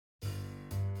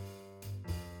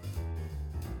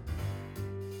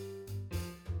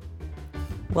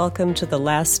Welcome to the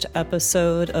last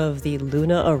episode of the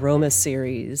Luna Aroma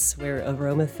series, where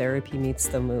aromatherapy meets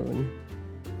the moon.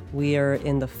 We are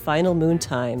in the final moon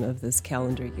time of this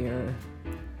calendar year.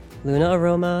 Luna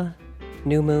Aroma,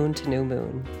 new moon to new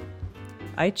moon.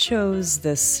 I chose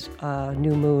this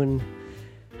new moon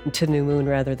to new moon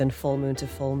rather than full moon to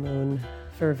full moon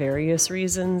for various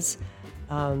reasons,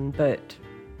 but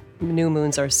new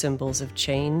moons are symbols of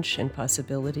change and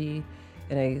possibility,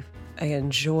 and I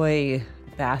enjoy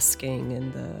basking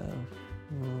in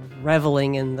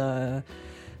reveling in the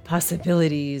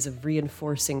possibilities of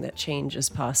reinforcing that change is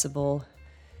possible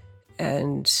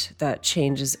and that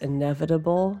change is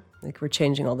inevitable. Like, we're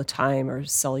changing all the time. Our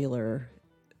cellular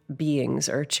beings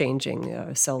are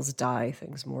changing. Cells die,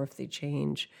 things morph, they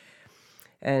change.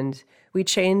 And we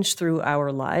change through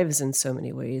our lives in so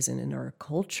many ways and in our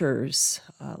cultures.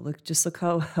 Look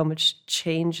how much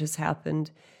change has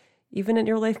happened even in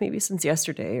your life, maybe since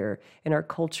yesterday, or in our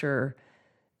culture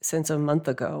since a month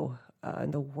ago.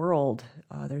 In the world,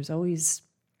 there's always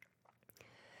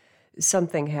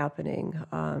something happening,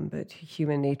 but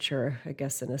human nature, I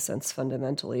guess, in a sense,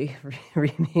 fundamentally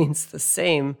remains the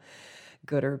same,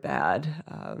 good or bad.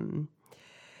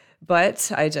 But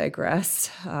I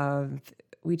digress.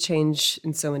 We change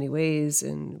in so many ways,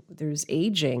 and there's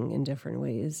aging in different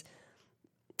ways,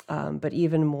 but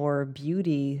even more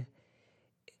beauty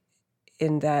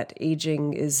in that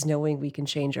aging is knowing we can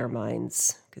change our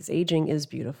minds, because aging is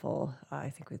beautiful.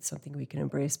 I think it's something we can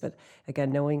embrace, but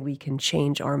again, knowing we can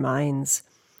change our minds.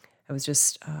 I was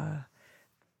just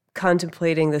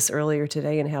contemplating this earlier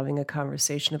today and having a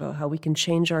conversation about how we can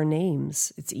change our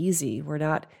names. It's easy.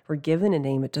 We're given a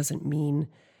name. It doesn't mean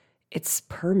it's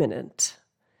permanent.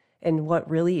 And what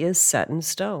really is set in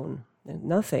stone?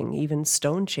 Nothing, even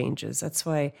stone changes. That's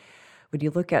why when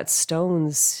you look at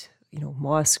stones,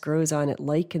 moss grows on it,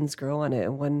 lichens grow on it.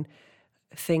 And one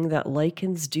thing that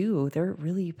lichens do, they're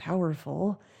really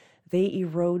powerful. They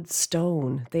erode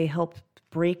stone. They help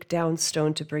break down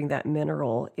stone to bring that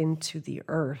mineral into the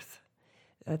earth.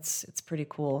 It's pretty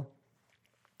cool.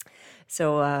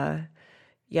 So,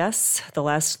 yes, the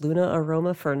last Luna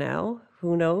Aroma for now.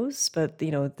 Who knows? But,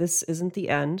 this isn't the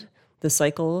end. The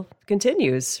cycle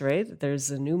continues, right?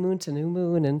 There's a new moon to new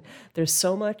moon, and there's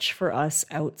so much for us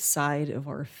outside of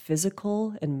our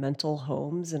physical and mental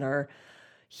homes and our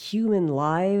human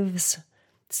lives,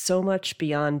 so much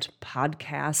beyond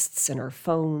podcasts and our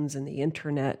phones and the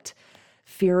internet,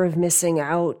 fear of missing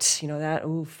out,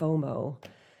 FOMO.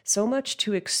 So much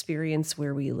to experience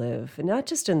where we live, and not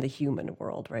just in the human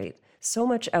world, right? So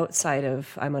much outside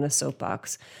of, I'm on a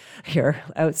soapbox here,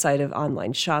 outside of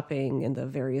online shopping and the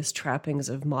various trappings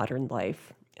of modern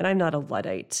life. And I'm not a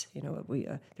Luddite.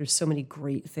 There's so many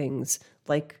great things,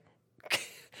 like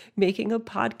making a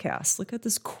podcast. Look at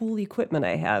this cool equipment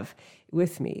I have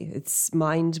with me. It's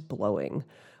mind-blowing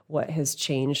what has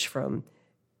changed from,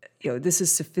 this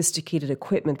is sophisticated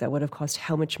equipment that would have cost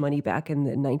how much money back in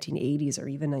the 1980s or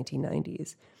even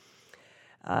 1990s.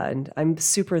 And I'm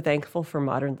super thankful for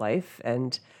modern life,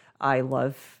 and I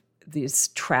love these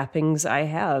trappings I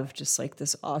have, just like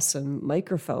this awesome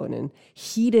microphone and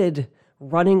heated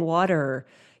running water.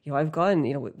 We've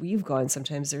gone,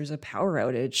 sometimes there's a power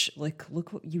outage. Like,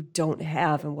 look what you don't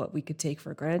have and what we could take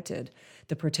for granted.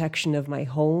 The protection of my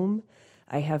home.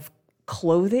 I have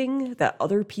clothing that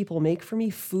other people make for me,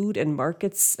 food and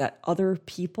markets that other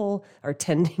people are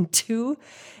tending to.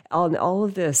 And all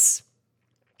of this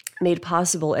made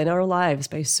possible in our lives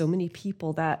by so many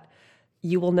people that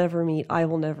you will never meet, I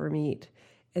will never meet.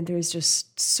 And there's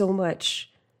just so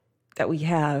much that we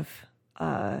have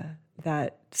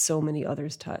that so many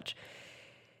others touch,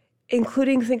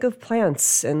 including, think of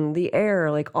plants and the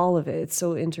air, like all of it. It's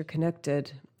so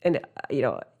interconnected. And,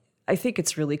 I think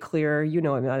it's really clear,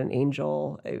 I'm not an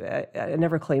angel. I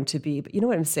never claimed to be, but you know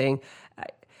what I'm saying?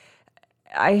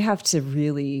 I have to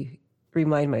really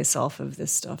remind myself of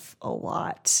this stuff a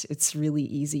lot. It's really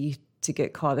easy to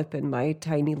get caught up in my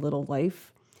tiny little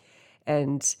life.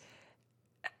 And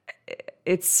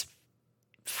it's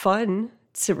fun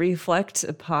to reflect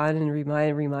upon and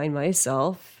remind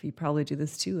myself, you probably do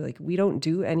this too, like, we don't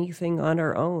do anything on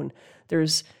our own.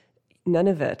 There's none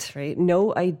of it, right?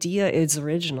 No idea is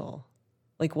original.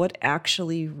 Like, what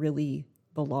actually really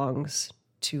belongs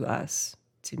to us,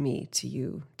 to me, to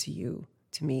you, to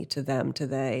me, to them, to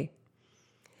they.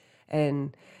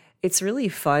 And it's really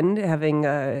fun having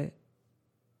the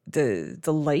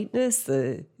lightness,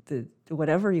 the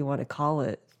whatever you want to call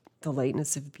it, the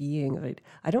lightness of being.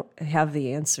 I don't have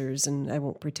the answers, and I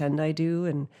won't pretend I do.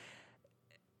 And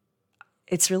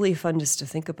it's really fun just to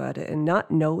think about it. And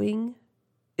not knowing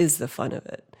is the fun of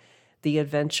it. the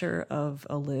adventure of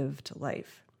a lived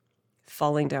life,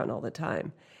 falling down all the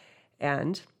time.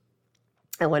 And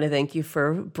I want to thank you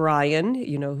for Brian.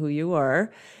 You know who you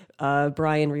are.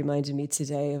 Brian reminded me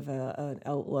today of an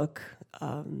outlook.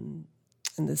 And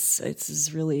this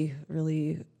is really,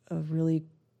 really a really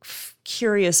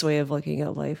curious way of looking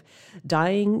at life.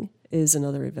 Dying is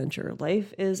another adventure.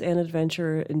 Life is an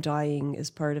adventure, and dying is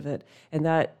part of it. And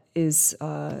that is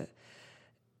a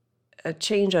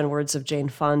change on words of Jane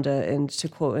Fonda. And to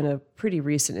quote in a pretty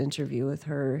recent interview with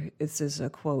her, this is a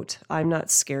quote, "I'm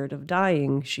not scared of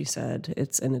dying," she said.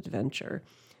 "It's an adventure."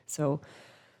 So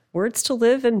words to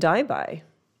live and die by.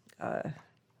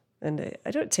 And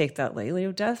I don't take that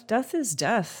lightly. Death is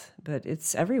death, but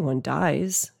everyone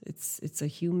dies. It's a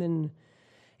human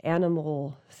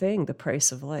animal thing, the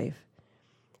price of life.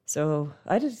 So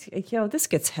this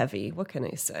gets heavy. What can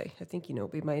I say? I think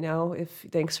me by now.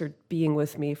 Thanks for being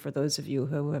with me, for those of you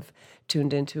who have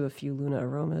tuned into a few Luna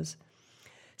Aromas.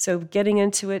 So getting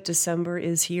into it, December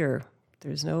is here.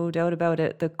 There's no doubt about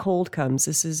it. The cold comes.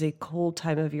 This is a cold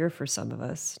time of year for some of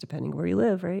us, depending where you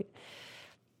live, right?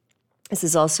 This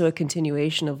is also a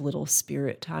continuation of Little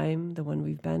Spirit time, the one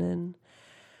we've been in.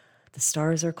 The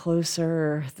stars are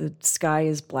closer, the sky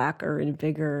is blacker and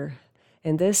bigger.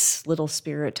 And this Little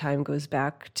Spirit time goes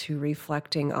back to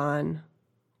reflecting on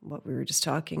what we were just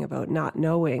talking about, not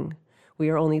knowing. We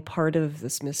are only part of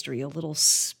this mystery, a little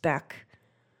speck.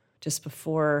 Just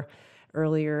before,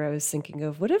 earlier, I was thinking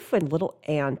of, what if when little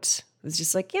ant was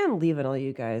just like, yeah, I'm leaving all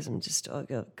you guys, I'm just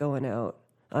going out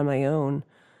on my own.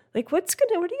 Like, what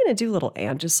are you gonna do, little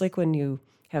ant? Just like when you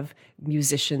have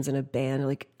musicians in a band,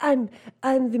 like, I'm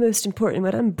the most important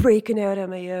one, I'm breaking out on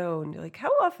my own. Like, how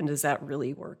often does that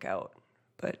really work out?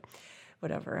 But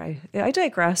whatever, I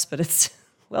digress, but it's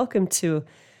welcome to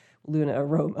Luna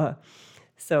Aroma.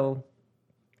 So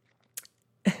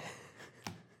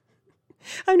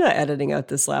I'm not editing out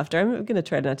this laughter. I'm going to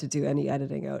try not to do any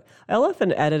editing out. I'll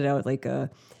often edit out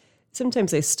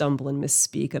sometimes I stumble and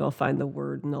misspeak, and I'll find the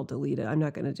word and I'll delete it. I'm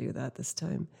not going to do that this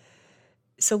time.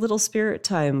 So Little Spirit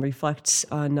time reflects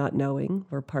on not knowing.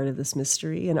 We're part of this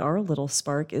mystery, and our little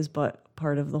spark is but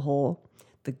part of the whole,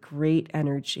 the great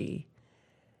energy.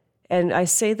 And I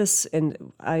say this in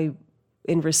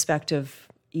respect of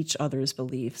each other's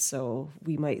beliefs, so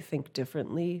we might think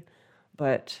differently,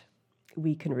 but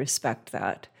we can respect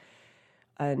that.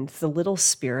 And the little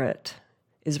spirit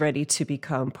is ready to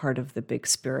become part of the big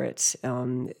spirit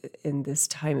in this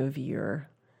time of year.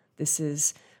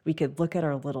 We could look at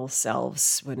our little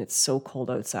selves when it's so cold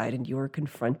outside and you're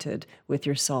confronted with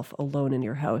yourself alone in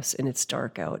your house and it's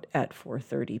dark out at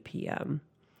 4:30 p.m.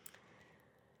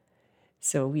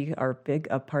 So we are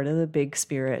a part of the big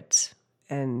spirit,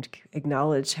 and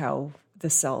acknowledge how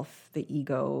the self, the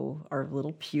ego, our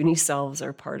little puny selves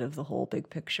are part of the whole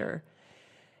big picture.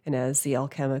 And as the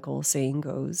alchemical saying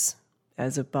goes,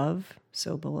 as above,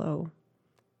 so below,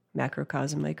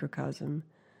 macrocosm, microcosm.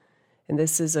 And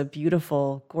this is a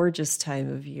beautiful, gorgeous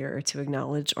time of year to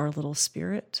acknowledge our little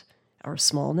spirit, our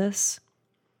smallness.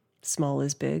 Small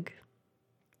is big.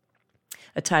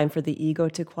 A time for the ego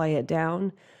to quiet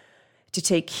down, to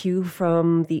take cue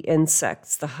from the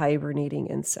insects, the hibernating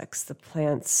insects, the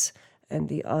plants, and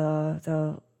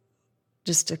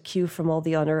just a cue from all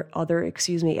the other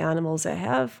animals that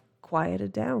have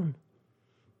quieted down.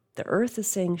 The earth is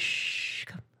saying, shh,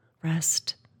 come,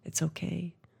 rest, it's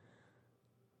okay.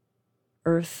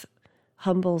 Earth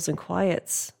humbles and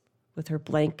quiets with her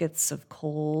blankets of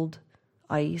cold,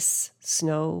 ice,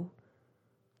 snow.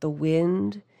 The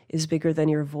wind is bigger than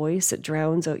your voice. It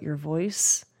drowns out your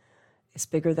voice. It's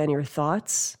bigger than your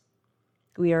thoughts.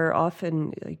 We are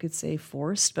often, I could say,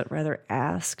 forced, but rather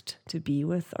asked to be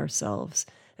with ourselves.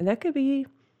 And that could be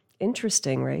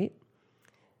interesting, right?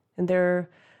 And there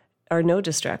are no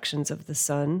distractions of the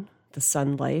sun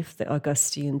life, the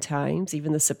Augustan times,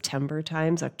 even the September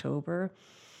times, October,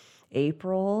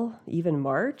 April, even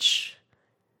March.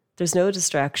 There's no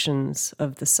distractions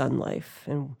of the sun life.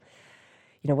 And,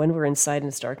 when we're inside and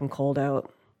it's dark and cold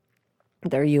out,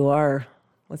 there you are.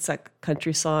 What's that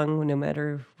country song? No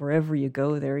matter wherever you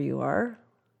go, there you are.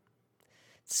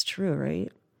 It's true, right?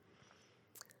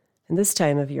 And this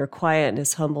time of year,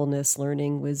 quietness, humbleness,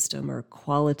 learning, wisdom are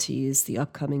qualities the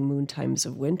upcoming moon times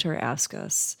of winter ask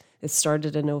us. It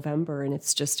started in November and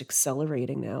it's just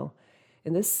accelerating now.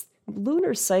 And this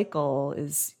lunar cycle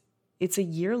it's a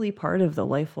yearly part of the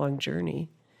lifelong journey.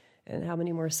 And how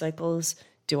many more cycles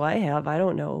do I have? I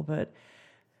don't know, but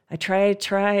I try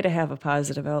to have a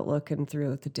positive outlook, and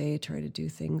throughout the day try to do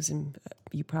things, and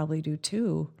you probably do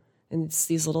too. And it's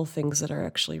these little things that are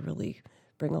actually really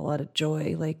bring a lot of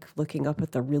joy, like looking up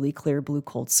at the really clear blue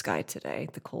cold sky today.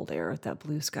 The cold air, that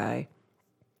blue sky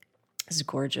is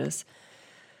gorgeous.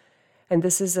 And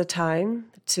this is a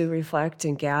time to reflect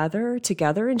and gather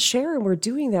together and share. And we're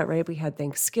doing that, right? We had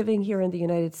Thanksgiving here in the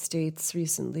United States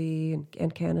recently,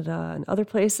 and Canada and other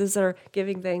places are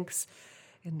giving thanks.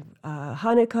 And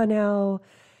Hanukkah now.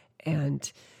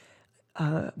 And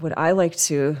what I like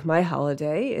to, my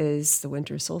holiday is the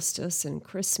winter solstice and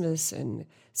Christmas and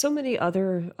so many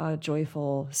other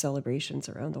joyful celebrations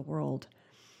around the world.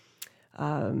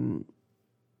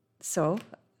 So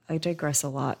I digress a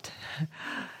lot.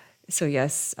 So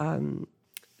yes,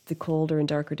 the colder and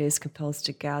darker days compel us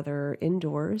to gather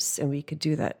indoors, and we could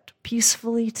do that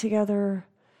peacefully together,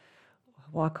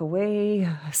 walk away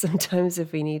sometimes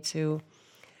if we need to.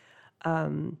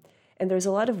 And there's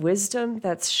a lot of wisdom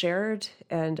that's shared,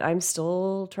 and I'm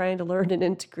still trying to learn and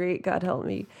integrate, God help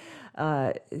me.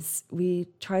 We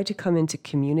try to come into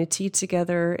community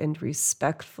together and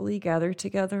respectfully gather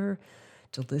together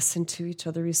to listen to each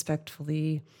other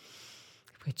respectfully,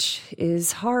 which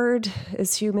is hard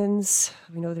as humans.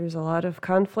 We know there's a lot of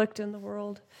conflict in the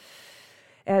world.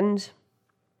 And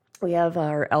we have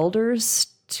our elders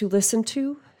to listen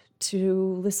to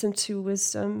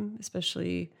wisdom,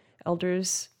 especially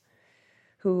elders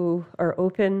who are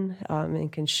open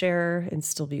and can share and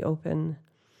still be open.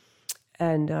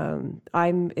 And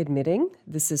I'm admitting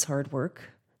this is hard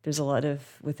work. There's a lot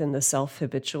of, within the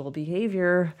self-habitual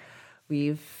behavior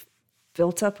we've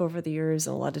built up over the years,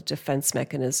 and a lot of defense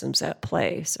mechanisms at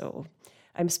play. So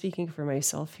I'm speaking for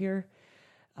myself here,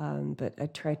 but I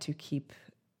try to keep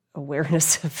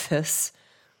awareness of this.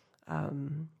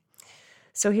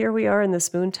 So here we are in this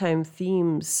Moontime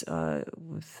themes.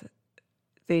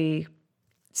 They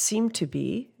seem to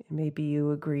be, maybe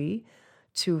you agree,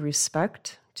 to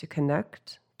respect, to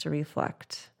connect, to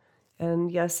reflect.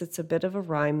 And yes, it's a bit of a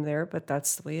rhyme there, but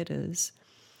that's the way it is.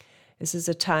 This is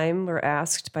a time we're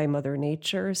asked by Mother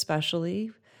Nature,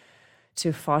 especially,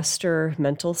 to foster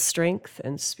mental strength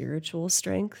and spiritual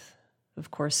strength,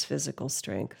 of course, physical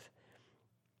strength.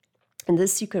 And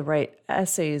this, you could write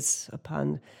essays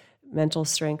upon mental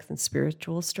strength and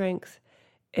spiritual strength.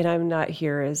 And I'm not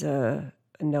here as a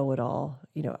know-it-all.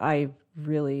 You know, I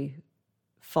really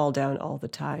fall down all the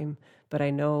time, but I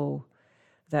know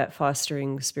that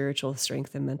fostering spiritual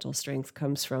strength and mental strength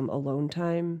comes from alone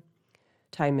time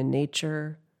in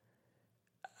nature.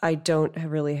 I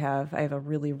have a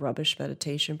really rubbish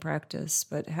meditation practice,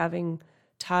 but having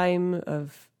time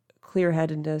of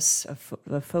clear-headedness,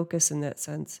 of focus in that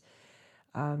sense.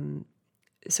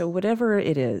 So whatever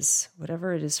it is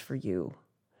for you,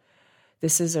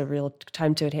 this is a real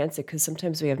time to enhance it, because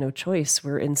sometimes we have no choice.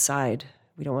 We're inside.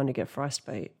 We don't want to get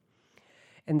frostbite.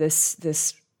 And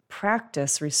this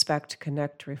practice, respect,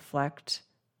 connect, reflect,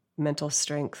 mental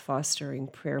strength, fostering,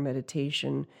 prayer,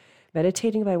 meditation,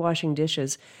 meditating by washing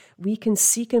dishes, we can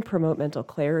seek and promote mental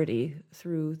clarity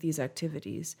through these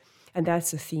activities. And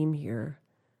that's the theme here.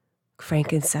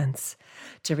 Frankincense,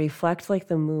 to reflect like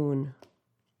the moon.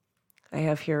 I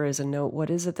have here as a note, what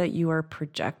is it that you are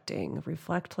projecting?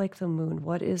 Reflect like the moon.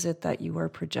 What is it that you are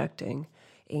projecting,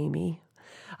 Amy,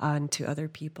 onto other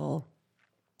people?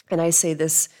 And I say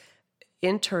this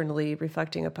internally,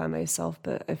 reflecting upon myself,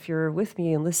 but if you're with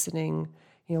me and listening,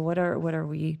 you know, what are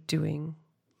we doing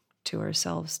to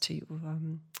ourselves?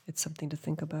 It's something to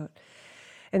think about.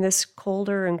 In this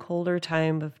colder and colder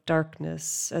time of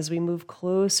darkness, as we move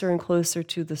closer and closer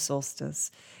to the solstice,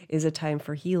 is a time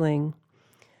for healing,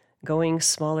 going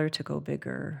smaller to go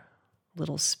bigger,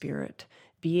 little spirit,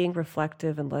 being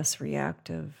reflective and less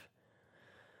reactive.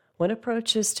 One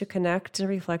approach is to connect and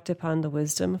reflect upon the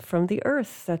wisdom from the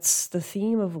earth. That's the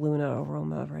theme of Luna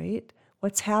Aroma, right?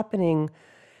 What's happening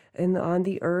on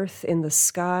the earth, in the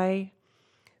sky,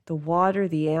 the water,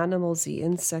 the animals, the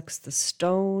insects, the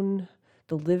stone,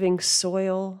 the living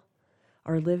soil,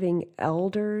 our living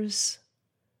elders,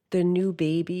 the new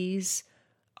babies,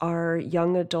 our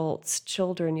young adults,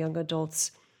 children, young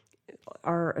adults,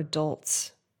 our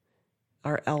adults,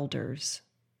 our elders.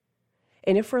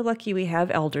 And if we're lucky, we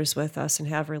have elders with us and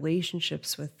have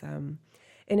relationships with them.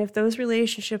 And if those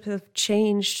relationships have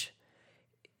changed,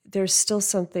 there's still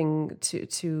something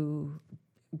to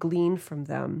glean from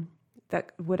them,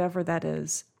 that whatever that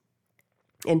is.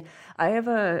 And I have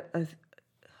a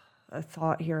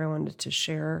thought here I wanted to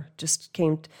share, just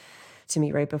came to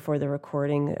me right before the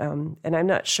recording. And I'm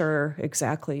not sure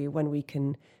exactly when we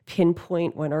can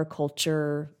pinpoint when our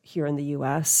culture here in the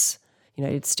U.S.,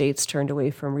 United States, turned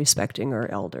away from respecting our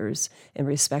elders and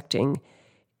respecting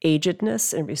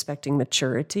agedness and respecting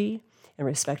maturity and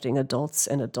respecting adults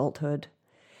and adulthood.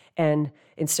 And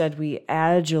instead we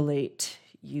adulate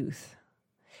youth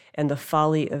and the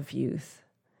folly of youth.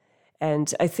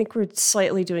 And I think we're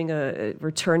slightly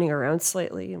we're turning around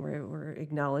slightly, and we're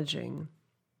acknowledging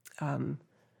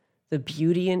the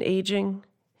beauty in aging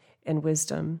and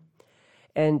wisdom.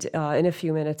 And in a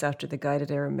few minutes after the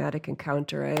guided aromatic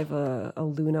encounter, I have a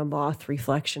Luna moth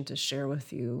reflection to share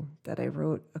with you that I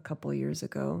wrote a couple years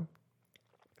ago.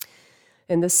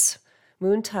 And this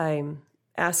moon time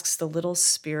asks the little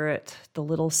spirit, the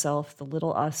little self, the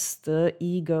little us, the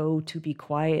ego to be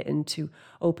quiet and to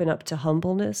open up to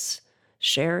humbleness,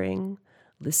 sharing,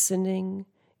 listening,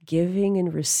 giving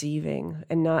and receiving,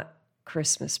 and not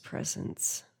Christmas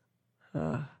presents.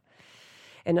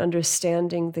 And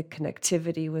understanding the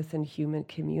connectivity within human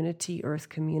community, earth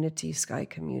community, sky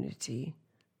community,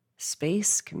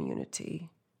 space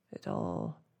community. It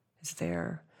all is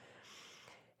there.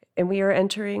 And we are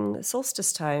entering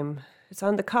solstice time. It's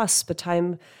on the cusp, a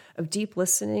time of deep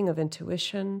listening, of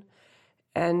intuition.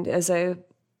 And as I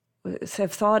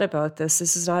have thought about this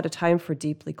is not a time for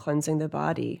deeply cleansing the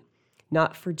body,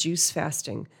 not for juice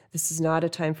fasting. This is not a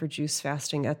time for juice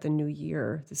fasting at the new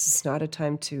year. This is not a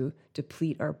time to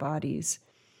deplete our bodies.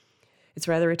 It's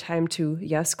rather a time to,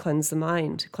 yes, cleanse the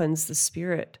mind, cleanse the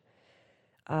spirit.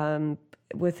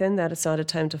 Within that, it's not a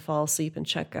time to fall asleep and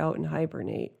check out and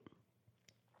hibernate.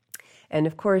 And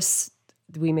of course,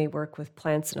 we may work with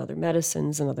plants and other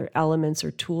medicines and other elements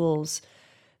or tools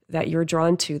that you're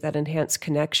drawn to that enhance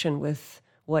connection with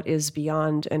what is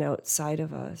beyond and outside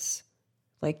of us,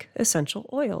 like essential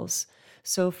oils.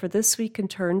 So for this, we can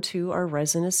turn to our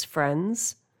resinous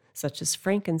friends, such as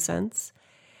frankincense.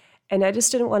 And I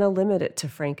just didn't want to limit it to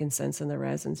frankincense and the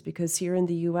resins, because here in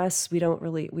the US, we don't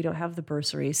have the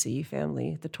Burseraceae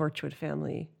family, the torchwood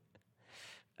family.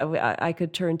 I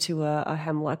could turn to a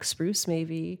hemlock spruce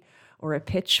maybe, or a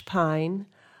pitch pine.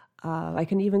 I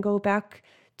can even go back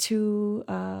to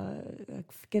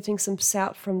getting some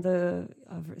sap from the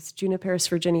Juniperus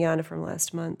virginiana from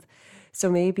last month. So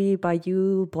maybe by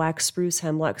you, black spruce,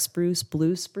 hemlock spruce,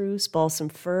 blue spruce, balsam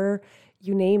fir,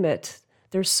 you name it.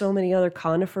 There's so many other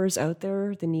conifers out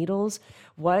there, the needles.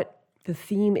 What the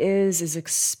theme is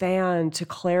expand, to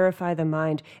clarify the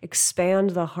mind,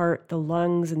 expand the heart, the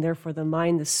lungs, and therefore the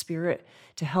mind, the spirit,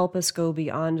 to help us go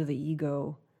beyond the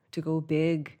ego, to go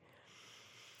big.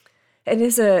 It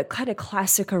is a kind of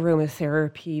classic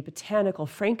aromatherapy. Botanical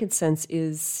frankincense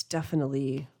is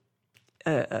definitely,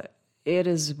 it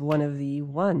is one of the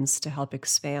ones to help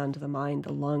expand the mind,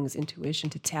 the lungs, intuition,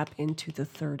 to tap into the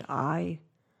third eye.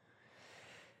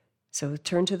 So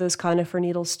turn to those conifer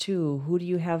needles too. Who do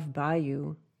you have by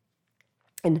you?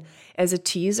 And as a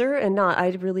teaser, I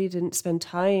really didn't spend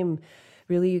time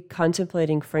really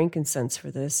contemplating frankincense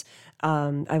for this.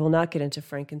 I will not get into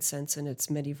frankincense and its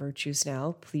many virtues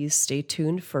now. Please stay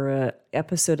tuned for an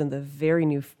episode in the very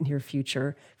near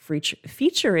future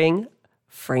featuring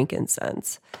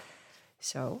frankincense.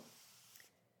 So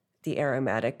the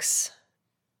aromatics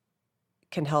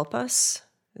can help us.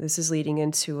 This is leading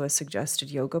into a suggested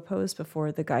yoga pose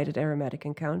before the guided aromatic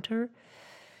encounter.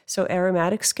 So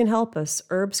aromatics can help us,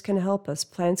 herbs can help us,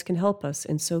 plants can help us,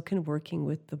 and so can working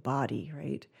with the body,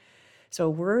 right? So a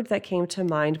word that came to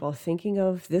mind while thinking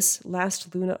of this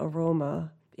last Luna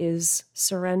aroma is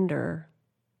surrender.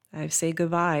 I say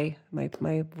goodbye.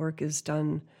 My work is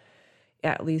done,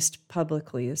 at least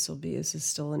publicly. This is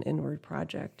still an inward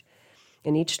project.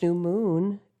 And each new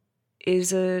moon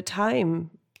is a time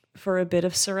for a bit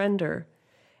of surrender.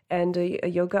 And a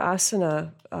yoga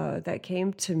asana that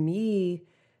came to me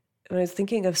when I was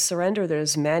thinking of surrender,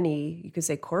 there's many. You could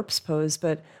say corpse pose,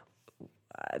 but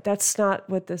that's not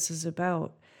what this is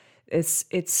about. It's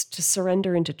to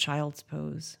surrender into child's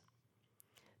pose,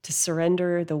 to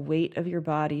surrender the weight of your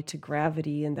body to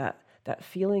gravity and that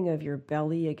feeling of your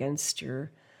belly against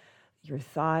your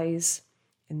thighs,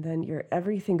 and then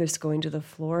everything is going to the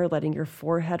floor, letting your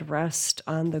forehead rest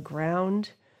on the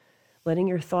ground, letting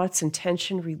your thoughts and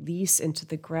tension release into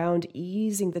the ground,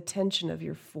 easing the tension of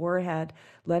your forehead,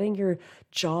 letting your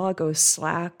jaw go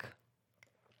slack.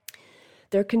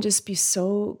 There can just be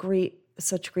such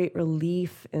great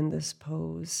relief in this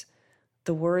pose.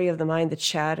 The worry of the mind, the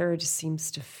chatter just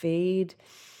seems to fade.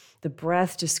 The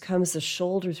breath just comes, the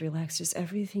shoulders relax, just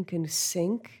everything can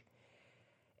sink.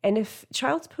 And if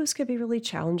child's pose can be really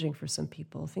challenging for some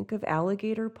people, think of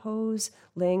alligator pose,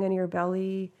 laying on your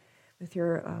belly, with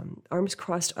your arms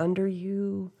crossed under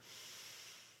you,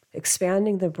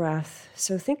 expanding the breath.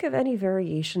 So think of any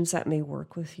variations that may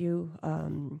work with you,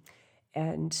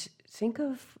 and think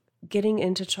of getting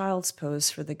into child's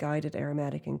pose for the guided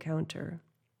aromatic encounter.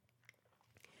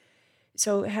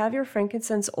 So have your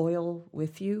frankincense oil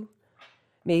with you.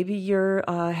 Maybe you're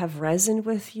have resin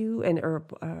with you, and or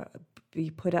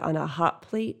you put it on a hot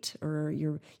plate, or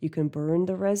you can burn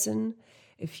the resin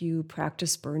if you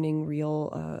practice burning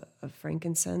real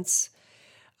frankincense.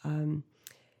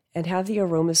 And have the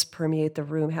aromas permeate the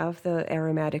room. Have the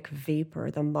aromatic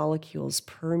vapor, the molecules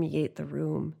permeate the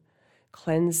room.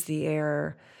 Cleanse the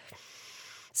air.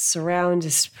 Surround,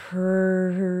 just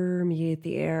permeate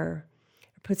the air.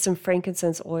 Put some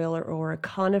frankincense oil or a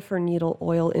conifer needle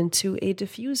oil into a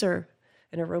diffuser,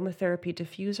 an aromatherapy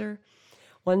diffuser.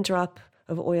 1 drop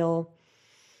of oil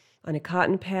on a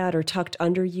cotton pad or tucked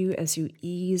under you as you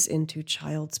ease into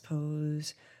child's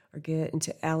pose or get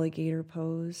into alligator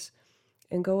pose.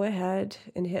 And go ahead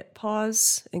and hit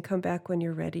pause and come back when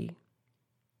you're ready.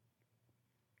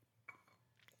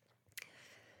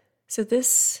 So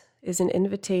this is an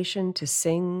invitation to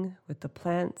sing with the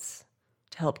plants,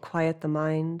 to help quiet the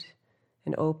mind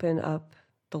and open up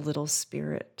the little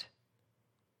spirit,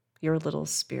 your little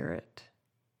spirit,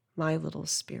 my little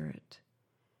spirit.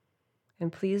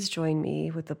 And please join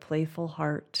me with a playful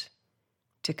heart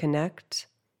to connect,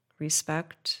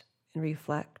 respect, and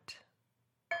reflect.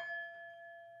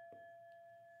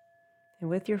 And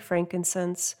with your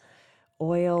frankincense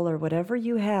oil or whatever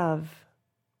you have,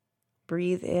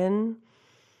 breathe in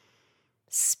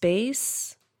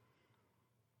space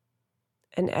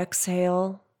and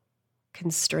exhale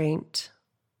constraint.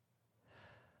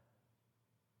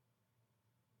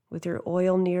 With your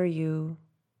oil near you,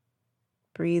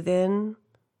 breathe in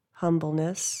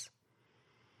humbleness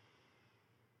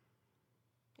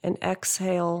and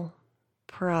exhale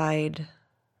pride.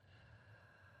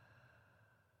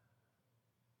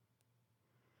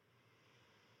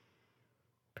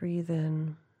 Breathe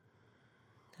in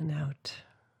and out.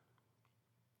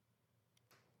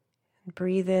 And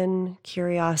breathe in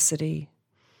curiosity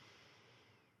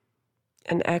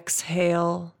and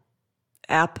exhale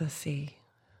apathy.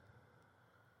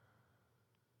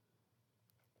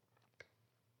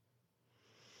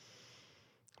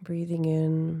 Breathing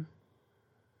in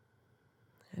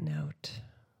and out.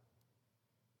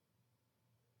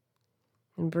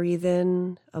 And breathe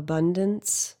in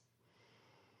abundance.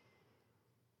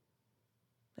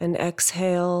 And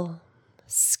exhale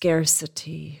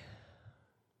scarcity.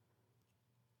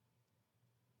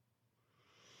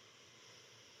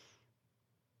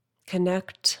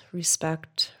 Connect,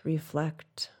 respect,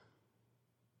 reflect.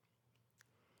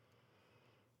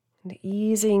 And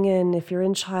easing in, if you're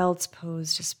in child's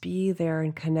pose, just be there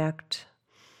and connect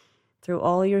through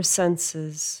all your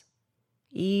senses.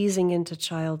 Easing into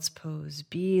child's pose.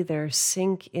 Be there,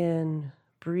 sink in,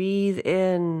 breathe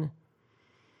in.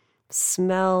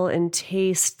 Smell and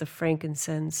taste the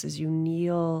frankincense as you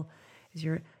kneel, as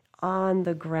you're on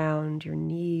the ground, your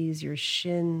knees, your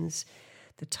shins,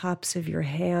 the tops of your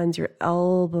hands, your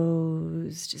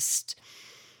elbows, just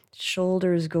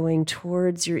shoulders going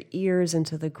towards your ears and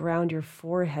to the ground, your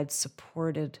forehead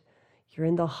supported. You're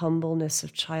in the humbleness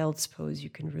of child's pose. You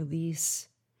can release.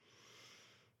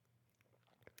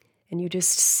 And you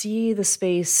just see the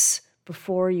space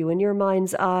before you in your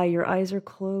mind's eye. Your eyes are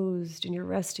closed and you're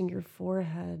resting your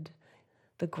forehead.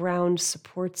 The ground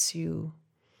supports you.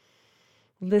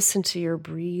 Listen to your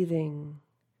breathing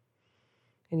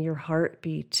and your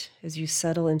heartbeat as you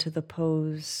settle into the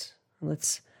pose.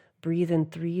 Let's breathe in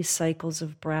 3 cycles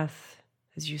of breath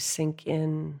as you sink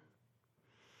in.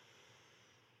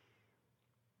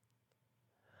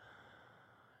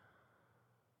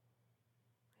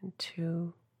 And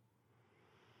 2.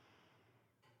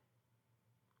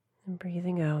 And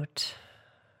breathing out.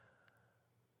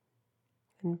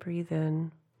 And breathe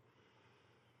in.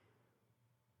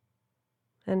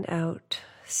 And out,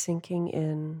 sinking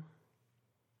in.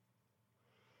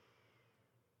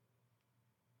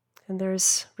 And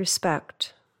there's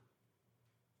respect.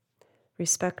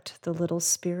 Respect the little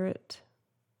spirit,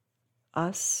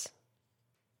 us,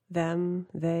 them,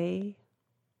 they,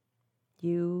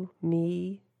 you,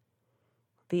 me,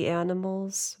 the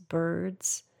animals,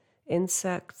 birds,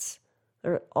 insects.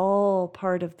 They're all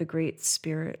part of the Great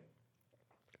Spirit.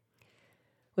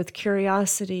 With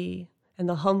curiosity and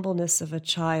the humbleness of a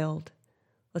child,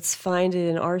 let's find it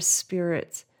in our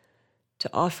spirit to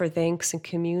offer thanks and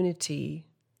community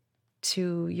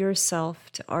to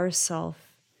yourself, to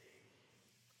ourself,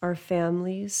 our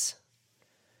families,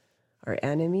 our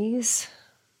enemies,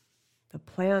 the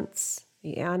plants,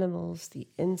 the animals, the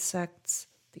insects,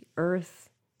 the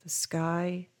earth, the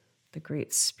sky, the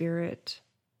Great Spirit.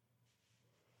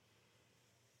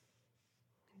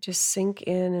 Just sink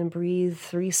in and breathe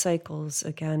 3 cycles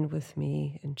again with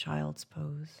me in child's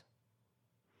pose.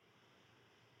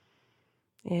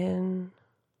 In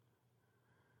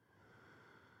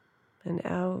and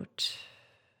out,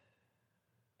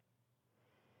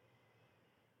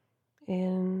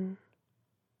 in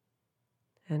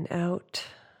and out,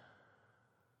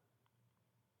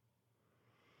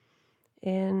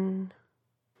 in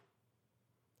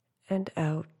and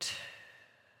out.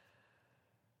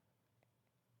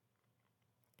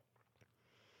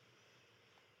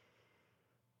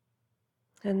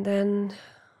 And then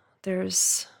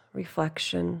there's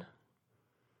reflection.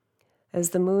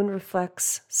 As the moon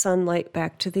reflects sunlight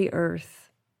back to the earth,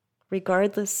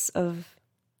 regardless of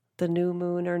the new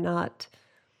moon or not,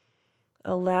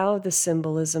 allow the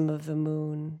symbolism of the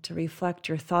moon to reflect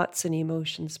your thoughts and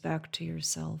emotions back to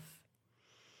yourself.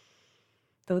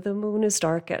 Though the moon is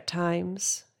dark at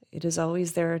times, it is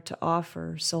always there to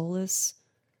offer solace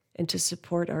and to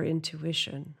support our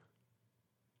intuition,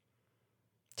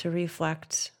 to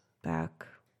reflect back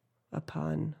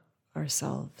upon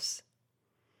ourselves.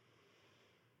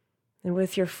 And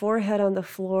with your forehead on the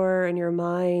floor and your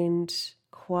mind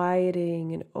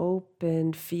quieting and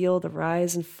open, feel the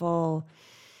rise and fall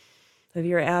of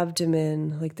your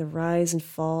abdomen, like the rise and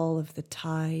fall of the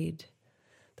tide,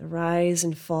 the rise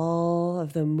and fall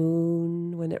of the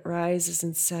moon when it rises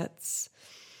and sets,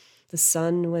 the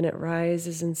sun when it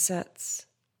rises and sets.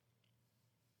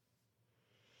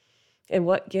 And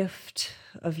what gift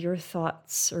of your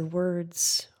thoughts or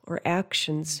words or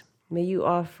actions may you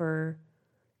offer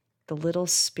the little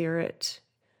spirit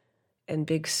and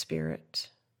big spirit,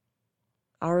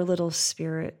 our little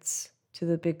spirits to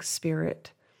the big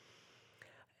spirit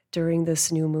during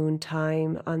this new moon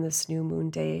time on this new moon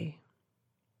day.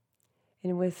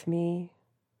 And with me,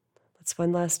 let's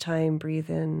one last time breathe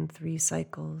in 3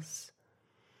 cycles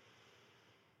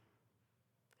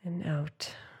and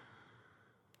out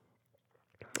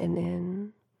and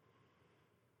in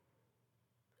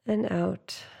and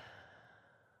out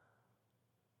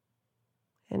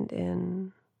and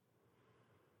in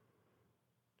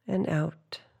and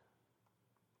out.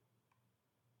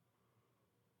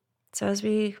 So as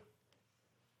we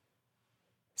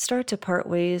start to part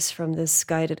ways from this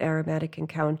guided aromatic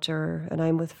encounter, and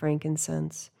I'm with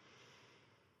frankincense,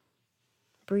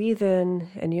 breathe in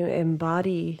and you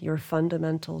embody your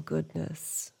fundamental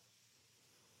goodness.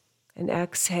 And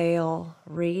exhale,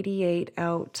 radiate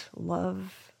out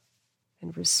love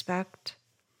and respect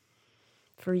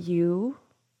for you,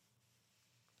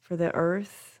 for the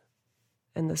earth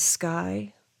and the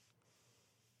sky,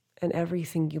 and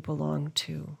everything you belong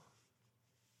to.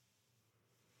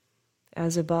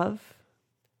 As above,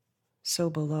 so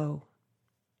below.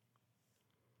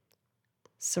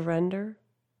 Surrender,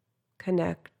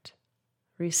 connect,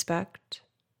 respect,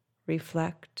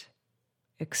 reflect,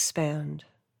 expand.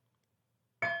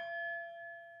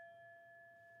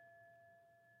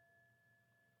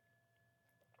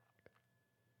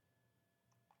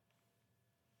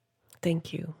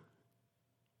 Thank you.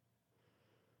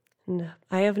 And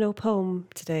I have no poem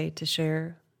today to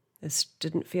share. This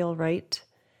didn't feel right.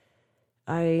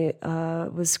 I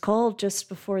was called just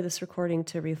before this recording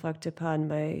to reflect upon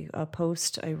my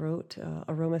post I wrote,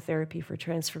 Aromatherapy for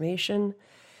Transformation.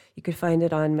 You could find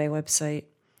it on my website.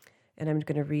 And I'm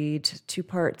going to read 2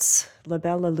 parts. La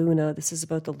Bella Luna, this is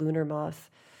about the lunar moth.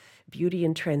 Beauty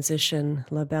in transition,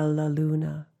 La Bella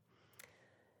Luna.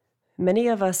 Many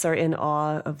of us are in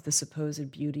awe of the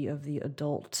supposed beauty of the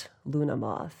adult Luna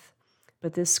moth,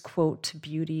 but this, quote,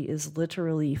 beauty is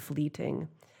literally fleeting.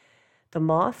 The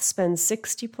moth spends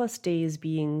 60 plus days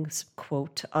being,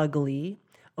 quote, ugly,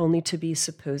 only to be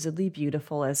supposedly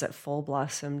beautiful as that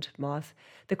full-blossomed moth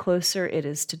the closer it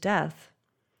is to death.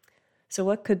 So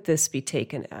what could this be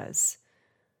taken as?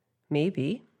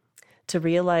 Maybe to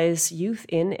realize youth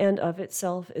in and of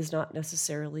itself is not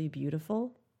necessarily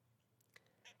beautiful.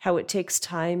 How it takes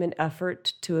time and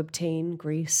effort to obtain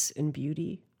grace and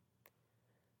beauty,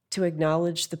 to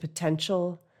acknowledge the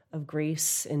potential of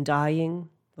grace in dying,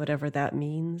 whatever that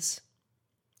means,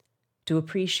 to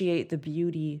appreciate the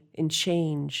beauty in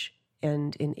change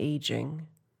and in aging,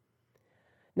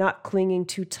 not clinging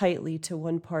too tightly to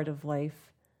one part of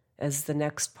life as the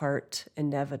next part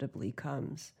inevitably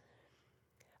comes.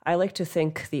 I like to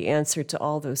think the answer to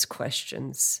all those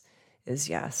questions is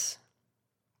yes.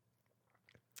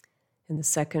 And the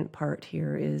second part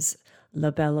here is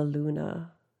La Bella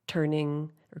Luna, tuning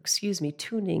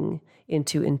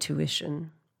into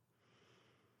intuition.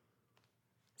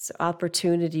 So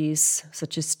opportunities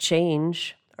such as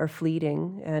change are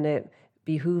fleeting, and it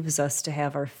behooves us to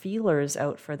have our feelers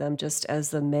out for them, just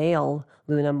as the male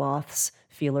Luna moth's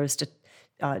feelers,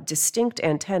 distinct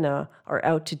antennae, are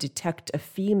out to detect a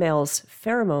female's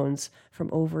pheromones from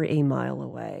over a mile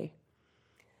away.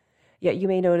 Yet you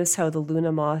may notice how the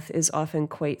Luna moth is often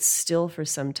quite still for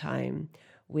some time,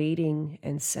 waiting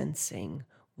and sensing,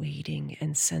 waiting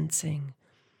and sensing.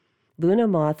 Luna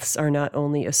moths are not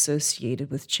only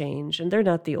associated with change, and they're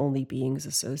not the only beings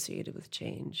associated with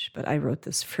change, but I wrote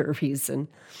this for a reason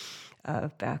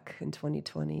back in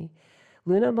 2020.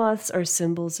 Luna moths are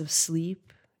symbols of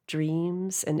sleep,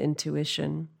 dreams, and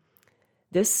intuition.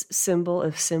 This symbol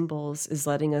of symbols is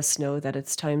letting us know that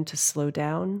it's time to slow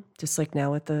down, just like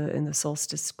now in the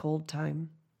solstice cold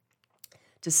time.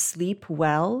 To sleep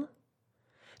well,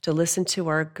 to listen to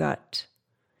our gut.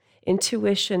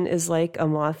 Intuition is like a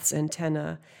moth's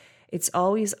antenna. It's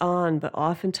always on, but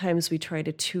oftentimes we try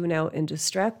to tune out and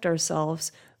distract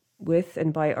ourselves with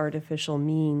and by artificial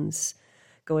means.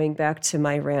 Going back to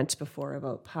my rant before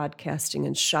about podcasting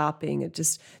and shopping,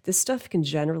 this stuff can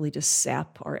generally just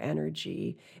sap our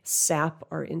energy, sap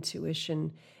our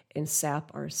intuition, and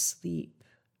sap our sleep.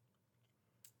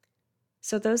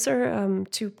 So those are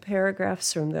 2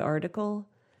 paragraphs from the article,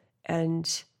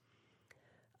 and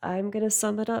I'm going to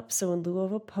sum it up. So in lieu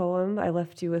of a poem, I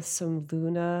left you with some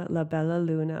Luna, La Bella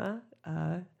Luna.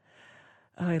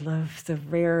 I love the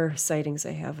rare sightings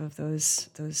I have of those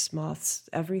moths.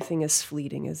 Everything is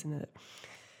fleeting, isn't it?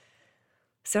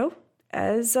 So,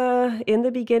 as in the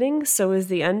beginning, so is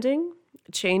the ending.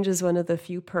 Change is one of the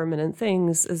few permanent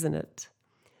things, isn't it?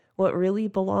 What really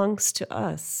belongs to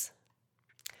us.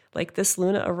 Like this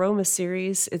Luna Aroma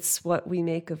series, it's what we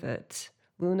make of it.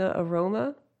 Luna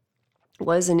Aroma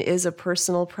was and is a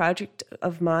personal project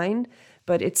of mine,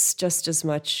 but it's just as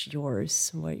much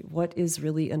yours. What is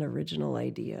really an original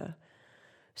idea?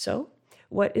 So,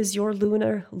 what is your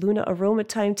Luna Aroma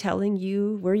time telling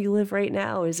you where you live right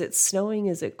now? Is it snowing?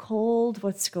 Is it cold?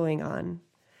 What's going on?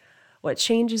 What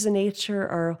changes in nature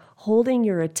are holding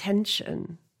your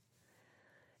attention?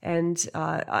 And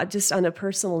just on a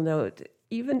personal note,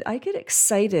 even I get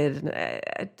excited.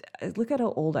 And look at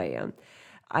how old I am.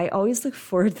 I always look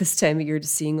forward this time of year to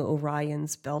seeing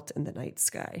Orion's belt in the night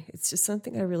sky. It's just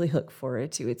something I really look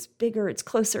forward to. It's bigger, it's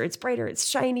closer, it's brighter, it's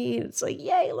shiny. It's like,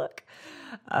 yay, look.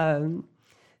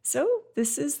 So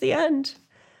this is the end.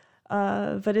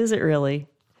 But is it really?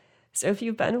 So if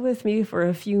you've been with me for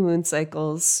a few moon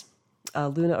cycles,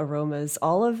 Luna Aromas,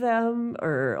 all of them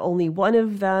or only one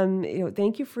of them,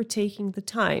 thank you for taking the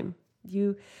time.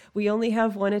 We only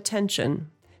have one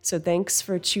attention. So thanks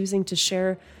for choosing to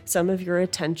share some of your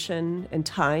attention and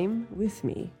time with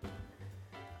me.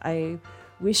 I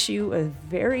wish you a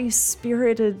very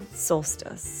spirited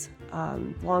solstice.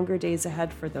 Longer days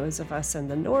ahead for those of us in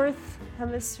the north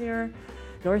hemisphere,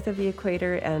 north of the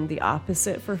equator, and the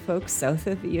opposite for folks south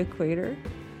of the equator.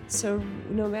 So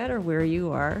no matter where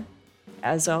you are,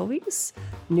 as always,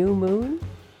 new moon,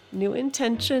 new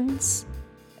intentions,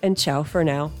 and ciao for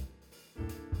now.